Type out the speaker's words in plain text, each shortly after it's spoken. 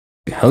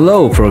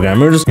Hello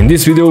programmers, in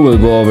this video we'll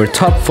go over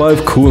top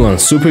 5 cool and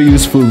super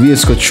useful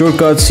VS Code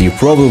shortcuts you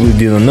probably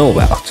didn't know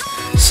about.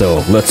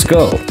 So let's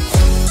go!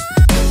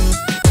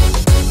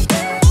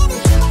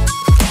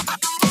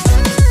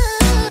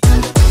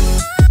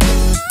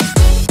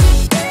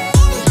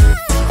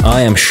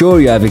 I am sure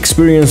you have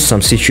experienced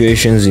some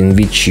situations in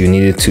which you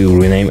needed to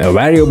rename a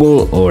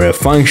variable or a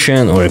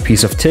function or a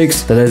piece of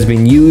text that has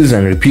been used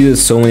and repeated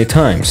so many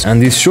times.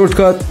 And this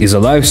shortcut is a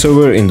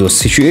lifesaver in those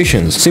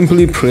situations.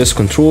 Simply press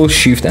Ctrl,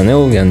 Shift and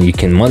L and you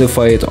can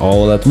modify it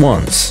all at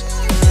once.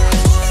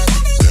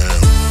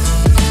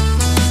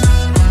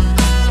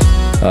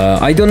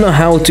 I don't know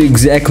how to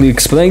exactly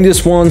explain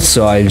this one,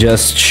 so I'll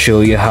just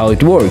show you how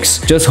it works.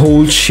 Just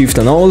hold Shift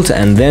and Alt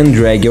and then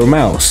drag your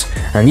mouse.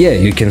 And yeah,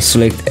 you can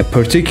select a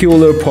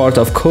particular part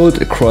of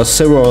code across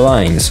several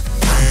lines.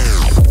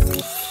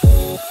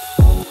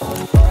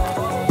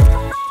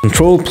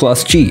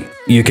 Ctrl+G.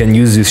 You can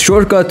use this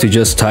shortcut to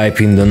just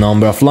type in the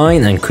number of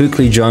line and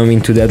quickly jump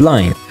into that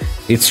line.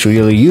 It's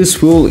really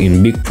useful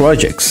in big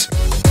projects.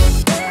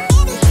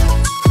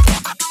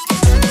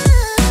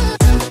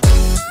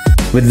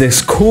 With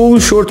this cool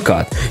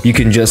shortcut, you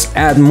can just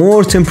add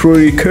more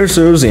temporary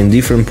cursors in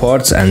different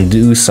parts and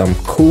do some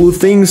cool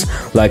things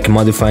like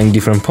modifying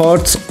different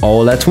parts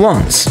all at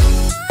once.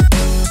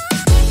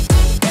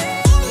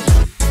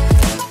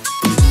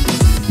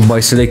 By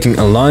selecting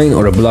a line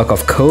or a block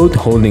of code,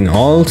 holding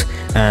Alt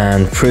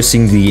and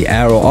pressing the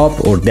arrow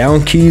up or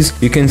down keys,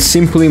 you can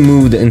simply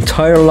move the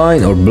entire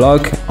line or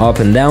block up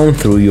and down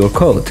through your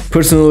code.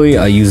 Personally,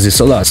 I use this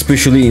a lot,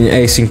 especially in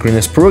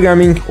asynchronous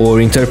programming or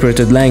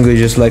interpreted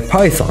languages like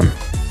Python.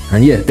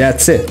 And yeah,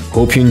 that's it.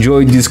 Hope you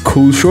enjoyed these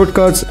cool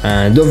shortcuts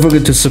and don't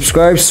forget to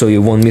subscribe so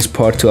you won't miss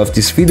part 2 of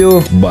this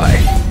video.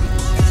 Bye.